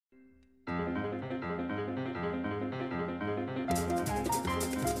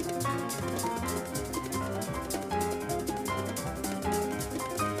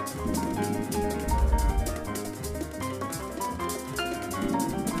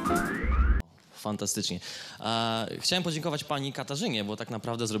Fantastycznie. Chciałem podziękować pani Katarzynie, bo tak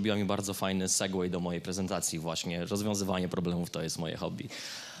naprawdę zrobiła mi bardzo fajny segue do mojej prezentacji właśnie. Rozwiązywanie problemów to jest moje hobby.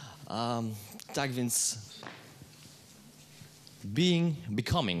 Tak więc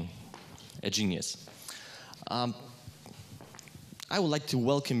becoming a genius. I would like to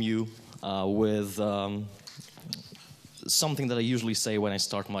welcome you with something that I usually say when I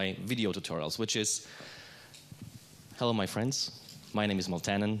start my video tutorials, which is, hello my friends, my name is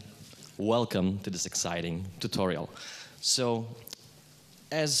Maltanen. Welcome to this exciting tutorial. So,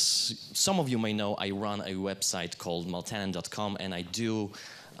 as some of you may know, I run a website called maltanen.com, and I do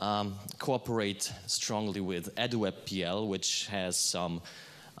cooperate strongly with EduWebPL, which has some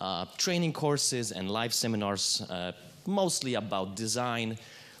training courses and live seminars, mostly about design,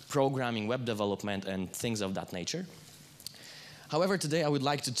 programming, web development, and things of that nature. However, today I would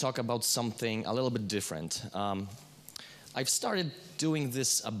like to talk about something a little bit different. I've started doing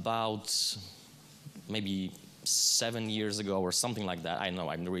this about maybe 7 years ago or something like that. I know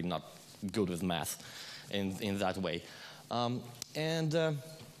I'm really not good with math in that way.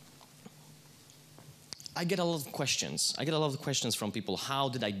 I get a lot of questions. I get a lot of questions from people. How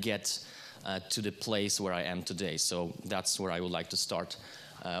did I get to the place where I am today? So that's where I would like to start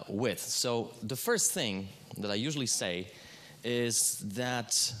with. So the first thing that I usually say is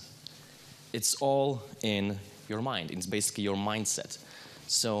that it's all in your mind. It's basically your mindset.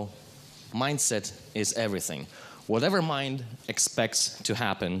 So mindset is everything. Whatever mind expects to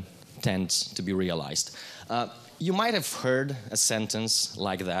happen tends to be realized. You might have heard a sentence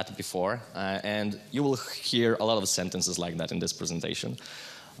like that before, and you will hear a lot of sentences like that in this presentation.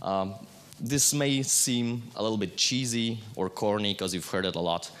 This may seem a little bit cheesy or corny because you've heard it a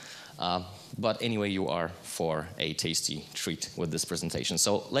lot, but anyway, you are for a tasty treat with this presentation.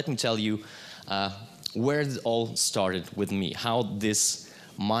 So let me tell you where it all started with me, how this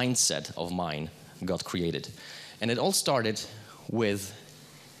mindset of mine got created. And it all started with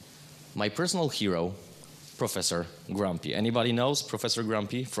my personal hero, Professor Grumpy. Anybody knows Professor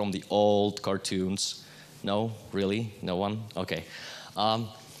Grumpy from the old cartoons? No? Really? No one? Okay.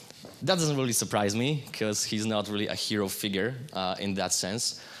 That doesn't really surprise me, because he's not really a hero figure in that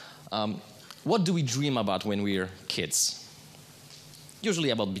sense. What do we dream about when we're kids?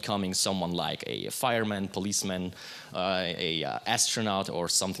 Usually about becoming someone like a fireman, policeman, a astronaut, or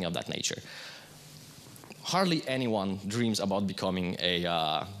something of that nature. Hardly anyone dreams about becoming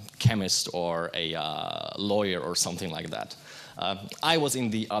a chemist or a lawyer or something like that. I was in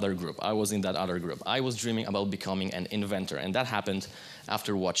the other group. I was in that other group. I was dreaming about becoming an inventor, and that happened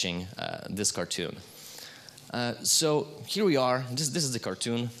after watching this cartoon. So here we are. This is the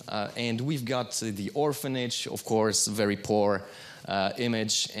cartoon, and we've got the orphanage, of course, very poor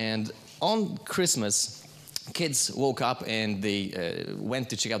image. And on Christmas, kids woke up and they went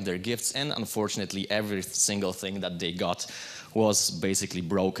to check out their gifts, and unfortunately every single thing that they got was basically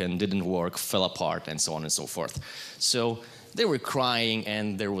broken, didn't work, fell apart, and so on and so forth. So they were crying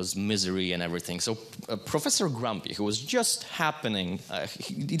and there was misery and everything. So Professor Grumpy, who was just happening,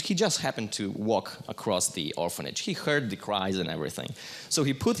 he just happened to walk across the orphanage. He heard the cries and everything. So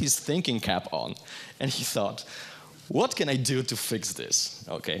he put his thinking cap on and he thought, what can I do to fix this?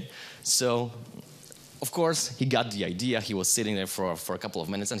 Okay, so of course he got the idea. He was sitting there for a couple of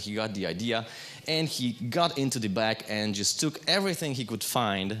minutes and he got the idea, and he got into the back and just took everything he could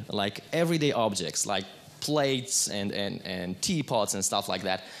find, like everyday objects, like plates and teapots and stuff like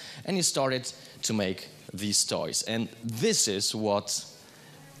that, and he started to make these toys. And this is what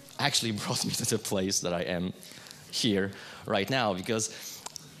actually brought me to the place that I am here right now, because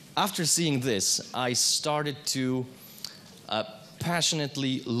after seeing this, I started to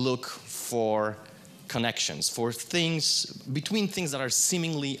passionately look for connections, for things, between things that are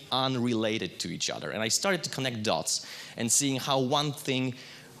seemingly unrelated to each other. And I started to connect dots and seeing how one thing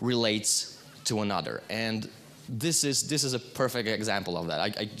relates to another. And this is a perfect example of that.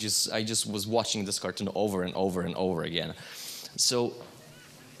 I just was watching this cartoon over and over and over again. So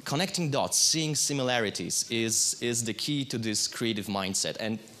connecting dots, seeing similarities is the key to this creative mindset.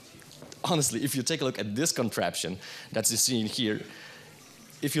 And honestly, if you take a look at this contraption that's seen here,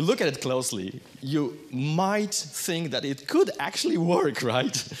 if you look at it closely, you might think that it could actually work,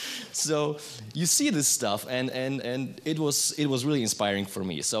 right? So you see this stuff, and it was really inspiring for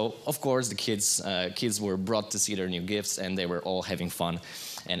me. So of course the kids were brought to see their new gifts, and they were all having fun,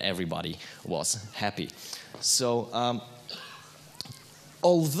 and everybody was happy. So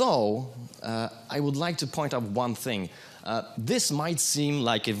although I would like to point out one thing, This might seem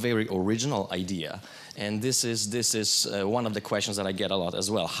like a very original idea, and this is one of the questions that I get a lot as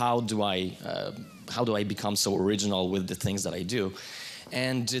well. How do I become so original with the things that I do?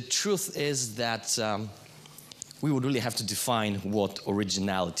 And the truth is that we would really have to define what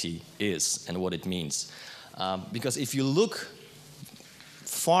originality is and what it means. Because if you look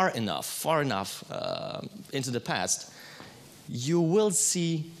far enough into the past, you will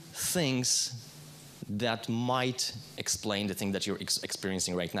see things that might explain the thing that you're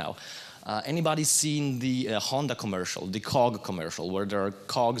experiencing right now. Anybody seen the Honda commercial, the cog commercial, where there are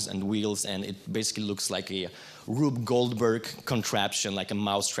cogs and wheels, and it basically looks like a Rube Goldberg contraption, like a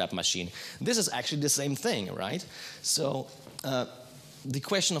mousetrap machine? This is actually the same thing, right? So the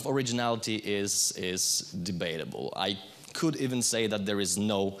question of originality is debatable. I could even say that there is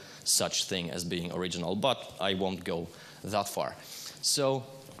no such thing as being original, but I won't go that far. So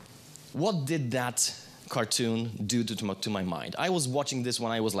what did that cartoon do to my mind? I was watching this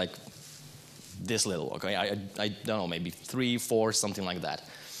when I was like this little, okay? I don't know, maybe 3, 4, something like that.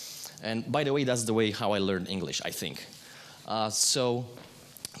 And by the way, that's the way how I learned English, I think. So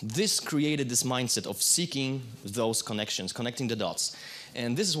this created this mindset of seeking those connections, connecting the dots.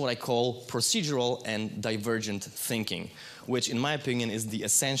 And this is what I call procedural and divergent thinking, which in my opinion is the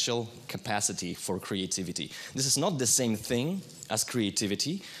essential capacity for creativity. This is not the same thing as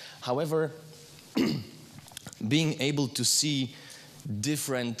creativity. However, being able to see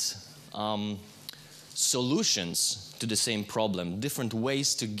different solutions to the same problem, different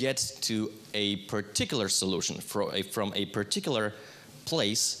ways to get to a particular solution from a particular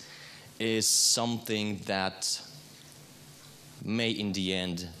place, is something that may in the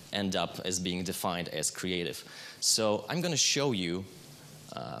end up as being defined as creative. So I'm going to show you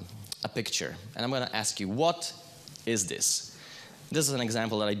a picture, and I'm going to ask you, what is this? This is an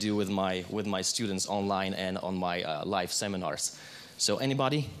example that I do with my students online and on my live seminars. So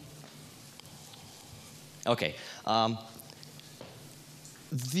anybody? Okay.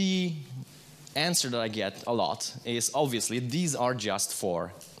 The answer that I get a lot is obviously these are just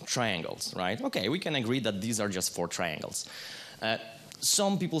 4 triangles, right? Okay, we can agree that these are just 4 triangles.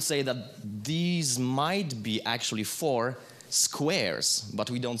 Some people say that these might be actually 4 squares, but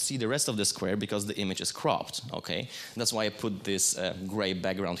we don't see the rest of the square because the image is cropped, okay? That's why I put this gray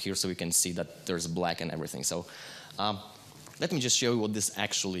background here so we can see that there's black and everything. So let me just show you what this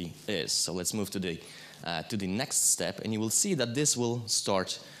actually is. So let's move to the next step, and you will see that this will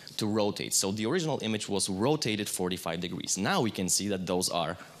start to rotate. So the original image was rotated 45 degrees. Now we can see that those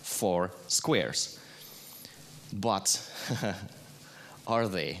are 4 squares. But are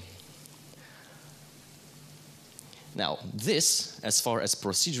they? Now, this, as far as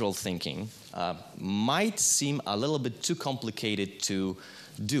procedural thinking, might seem a little bit too complicated to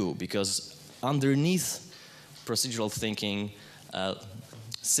do, because underneath procedural thinking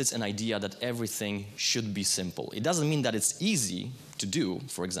sits an idea that everything should be simple. It doesn't mean that it's easy to do,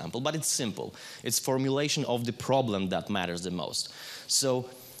 for example, but it's simple. It's formulation of the problem that matters the most. So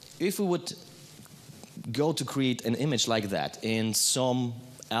if we would go to create an image like that in some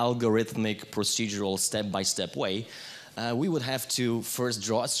algorithmic, procedural, step-by-step way, we would have to first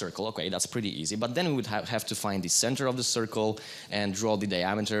draw a circle. Okay, that's pretty easy. But then we would have to find the center of the circle and draw the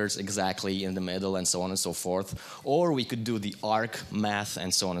diameters exactly in the middle and so on and so forth. Or we could do the arc math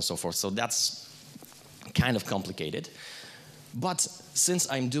and so on and so forth. So that's kind of complicated. But since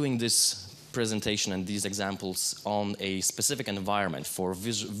I'm doing this presentation and these examples on a specific environment for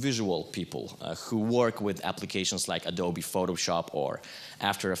visual people who work with applications like Adobe Photoshop or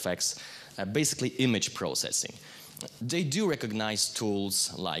After Effects, basically image processing. They do recognize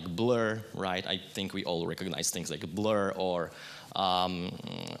tools like blur, right? I think we all recognize things like blur or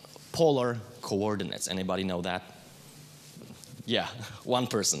polar coordinates. Anybody know that? Yeah, one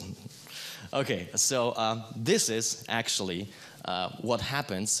person. Okay, so this is actually what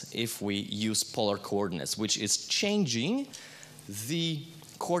happens if we use polar coordinates, which is changing the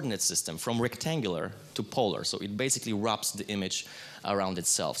coordinate system from rectangular to polar. So it basically wraps the image around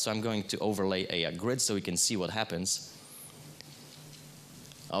itself. So I'm going to overlay a grid so we can see what happens.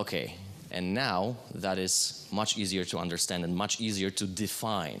 Okay, and now that is much easier to understand and much easier to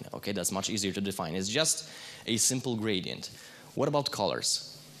define. Okay, that's much easier to define. It's just a simple gradient. What about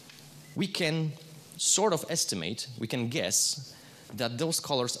colors? We can sort of estimate, we can guess that those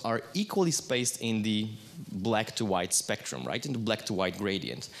colors are equally spaced in the black to white spectrum, right? In the black to white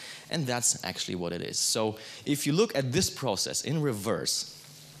gradient. And that's actually what it is. So if you look at this process in reverse,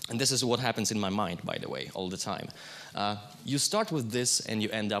 and this is what happens in my mind, by the way, all the time. You start with this and you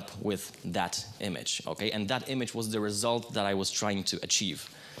end up with that image, okay? And that image was the result that I was trying to achieve.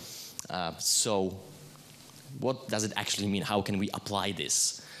 So what does it actually mean? How can we apply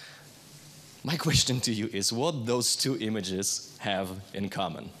this? My question to you is, what those two images have in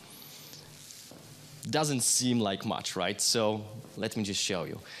common? Doesn't seem like much, right? So let me just show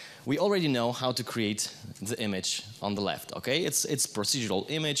you. We already know how to create the image on the left, okay? It's procedural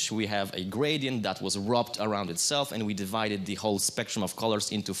image. We have a gradient that was wrapped around itself, and we divided the whole spectrum of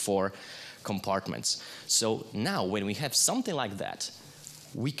colors into 4 compartments. So now when we have something like that,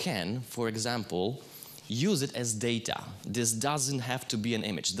 we can, for example, use it as data. This doesn't have to be an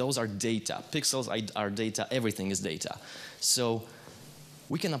image. Those are data. Pixels are data. Everything is data. So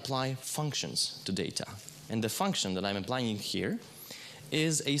we can apply functions to data. And the function that I'm applying here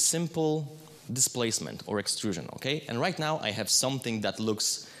is a simple displacement or extrusion, okay? And right now I have something that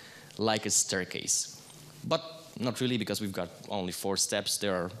looks like a staircase. But not really, because we've got only 4 steps.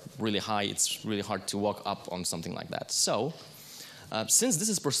 They're really high. It's really hard to walk up on something like that. So since this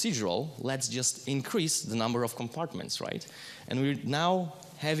is procedural, let's just increase the number of compartments, right? And we're now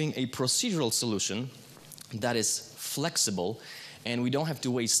having a procedural solution that is flexible, and we don't have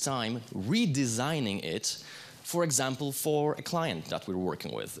to waste time redesigning it, for example, for a client that we're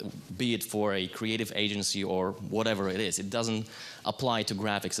working with, be it for a creative agency or whatever it is. It doesn't apply to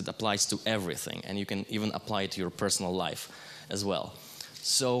graphics, it applies to everything, and you can even apply it to your personal life as well.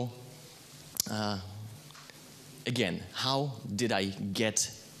 So, again, how did I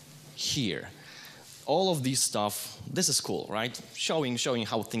get here? All of these stuff, this is cool, right? Showing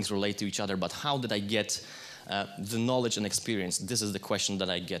how things relate to each other, but how did I get the knowledge and experience? This is the question that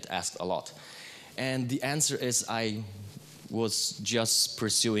I get asked a lot. And the answer is I was just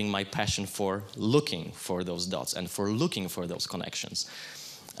pursuing my passion for looking for those dots and for looking for those connections.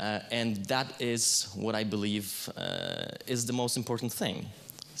 And that is what I believe is the most important thing.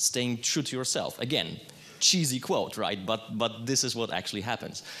 Staying true to yourself. Again, cheesy quote, right? But this is what actually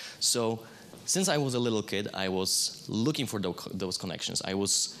happens. So since I was a little kid, I was looking for those connections. I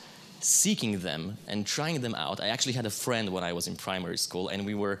was seeking them and trying them out. I actually had a friend when I was in primary school, and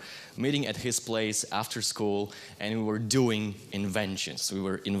we were meeting at his place after school, and we were doing inventions. We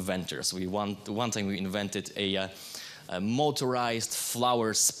were inventors. One time we invented a motorized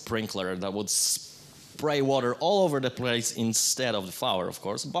flower sprinkler that would spray water all over the place instead of the flower, of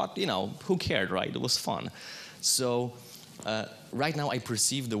course. But, you know, who cared, right? It was fun. So right now I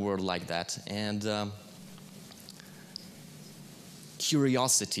perceive the world like that, and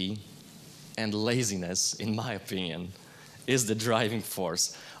curiosity and laziness, in my opinion, is the driving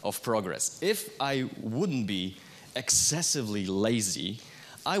force of progress. If I wouldn't be excessively lazy,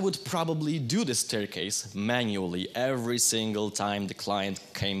 I would probably do the staircase manually every single time the client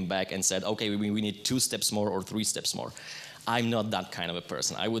came back and said, okay, we need 2 steps more or 3 steps more. I'm not that kind of a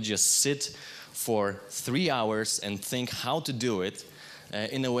person. I would just sit for 3 hours and think how to do it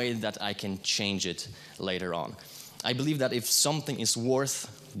in a way that I can change it later on. I believe that if something is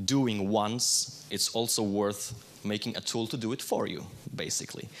worth doing once, it's also worth making a tool to do it for you,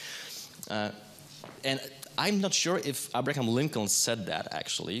 basically. And I'm not sure if Abraham Lincoln said that,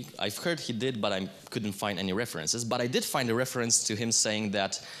 actually. I've heard he did, but I couldn't find any references. But I did find a reference to him saying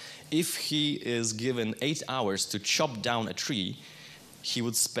that if he is given 8 hours to chop down a tree, he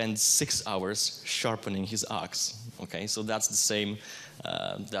would spend 6 hours sharpening his axe. Okay, so that's the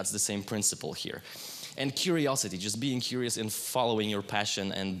same principle here. And curiosity, just being curious and following your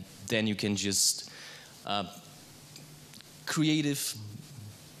passion, and then you can just creative,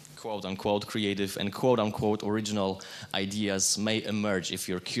 quote-unquote creative, and quote-unquote original ideas may emerge if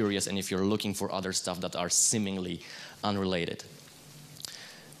you're curious and if you're looking for other stuff that are seemingly unrelated.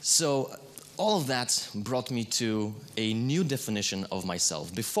 So all of that brought me to a new definition of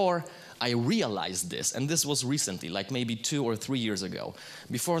myself. Before I realized this, and this was recently, like maybe 2 or 3 years ago.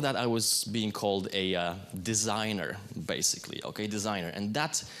 Before that, I was being called a designer, basically, okay, designer. And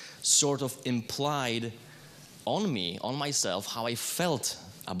that sort of implied on me, on myself, how I felt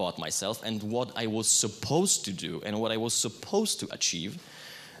about myself and what I was supposed to do and what I was supposed to achieve.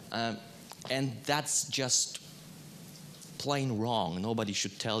 And that's just plain wrong. Nobody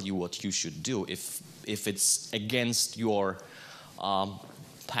should tell you what you should do if it's against your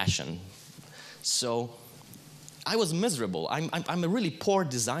passion. So I was miserable. I'm a really poor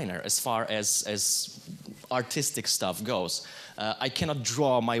designer as far as artistic stuff goes. I cannot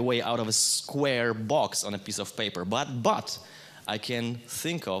draw my way out of a square box on a piece of paper, but I can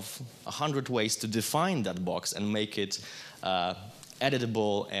think of 100 ways to define that box and make it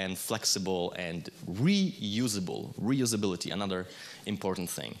editable and flexible and reusable. Reusability, another important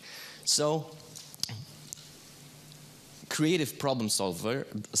thing. So creative problem solver.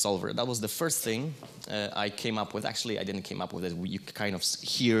 That was the first thing I came up with. Actually, I didn't come up with it. You kind of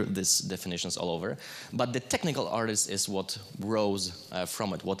hear these definitions all over. But the technical artist is what rose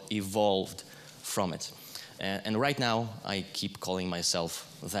from it, what evolved from it. And right now, I keep calling myself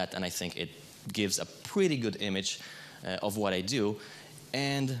that, and I think it gives a pretty good image of what I do.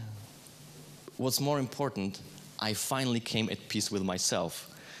 And what's more important, I finally came at peace with myself,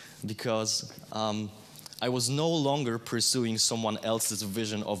 because I was no longer pursuing someone else's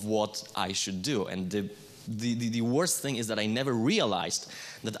vision of what I should do. And the worst thing is that I never realized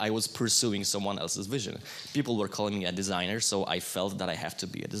that I was pursuing someone else's vision. People were calling me a designer, so I felt that I have to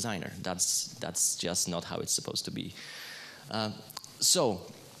be a designer. That's just not how it's supposed to be. So,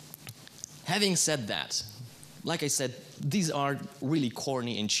 having said that, like I said, these are really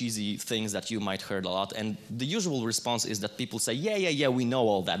corny and cheesy things that you might heard a lot, and the usual response is that people say, yeah, we know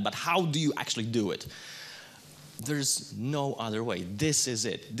all that, but how do you actually do it? There's no other way. This is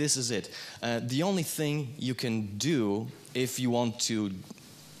it. This is it. The only thing you can do if you want to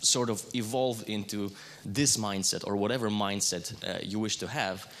sort of evolve into this mindset, or whatever mindset you wish to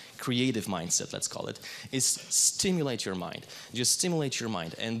have, creative mindset, let's call it, is stimulate your mind. Just stimulate your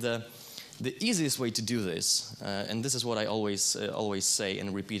mind. And the easiest way to do this, and this is what I always say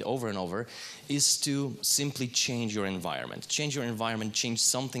and repeat over and over, is to simply change your environment. Change your environment, change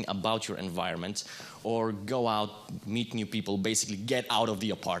something about your environment, or go out, meet new people, basically get out of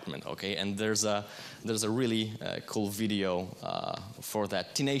the apartment, okay? And there's a really cool video for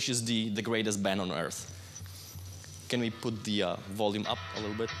that. Tenacious D, the greatest band on earth. Can we put the volume up a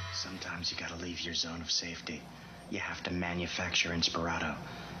little bit? Sometimes you gotta leave your zone of safety. You have to manufacture inspirato.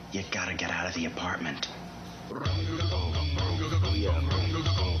 You gotta get out of the apartment.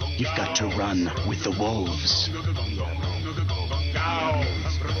 You've got to run with the wolves.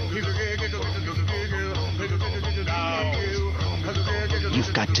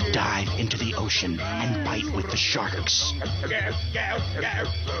 You've got to dive into the ocean and bite with the sharks.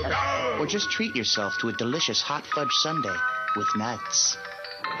 Or just treat yourself to a delicious hot fudge sundae with nuts.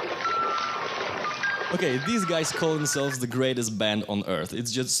 Okay, these guys call themselves the greatest band on earth.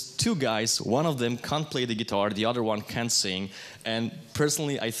 It's just two guys, one of them can't play the guitar, the other one can't sing, and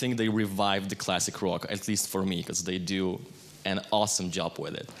personally I think they revived the classic rock, at least for me, because they do an awesome job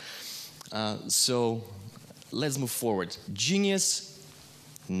with it. So let's move forward. Genius,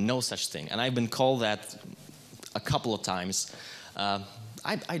 no such thing, and I've been called that a couple of times.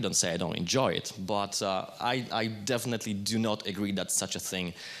 I don't say I don't enjoy it, but I definitely do not agree that such a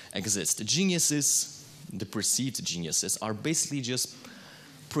thing exists. Geniuses, the perceived geniuses, are basically just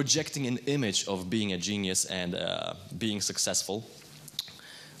projecting an image of being a genius and being successful,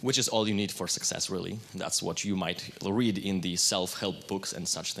 which is all you need for success, really. That's what you might read in the self-help books and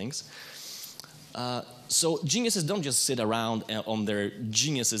such things. So geniuses don't just sit around on their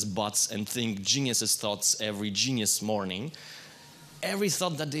geniuses' butts and think geniuses' thoughts every genius morning. Every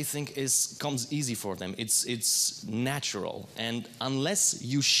thought that they think comes easy for them. It's natural. And unless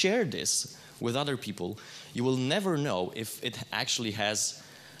you share this with other people, you will never know if it actually has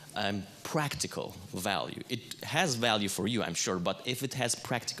practical value. It has value for you, I'm sure, but if it has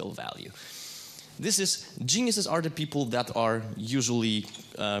practical value. Geniuses are the people that are usually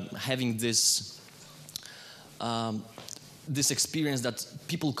having this experience that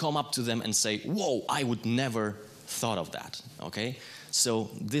people come up to them and say, whoa, I would never thought of that, okay? So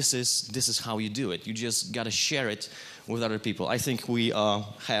this is how you do it. You just gotta share it with other people. I think we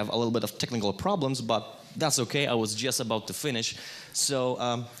have a little bit of technical problems, but that's okay. I was just about to finish.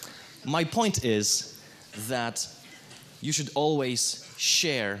 So my point is that you should always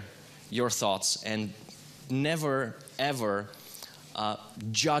share your thoughts and never ever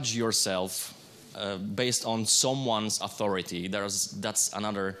judge yourself based on someone's authority. That's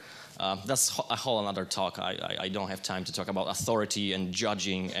a whole another talk. I don't have time to talk about authority and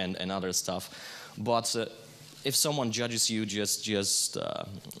judging and other stuff. But if someone judges you, just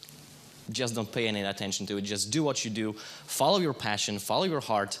don't pay any attention to it. Just do what you do. Follow your passion. Follow your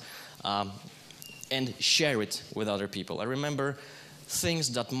heart, and share it with other people. I remember things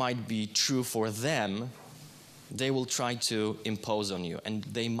that might be true for them, they will try to impose on you, and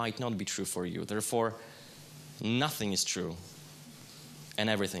they might not be true for you. Therefore, nothing is true. And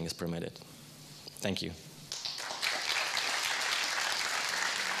everything is permitted. Thank you.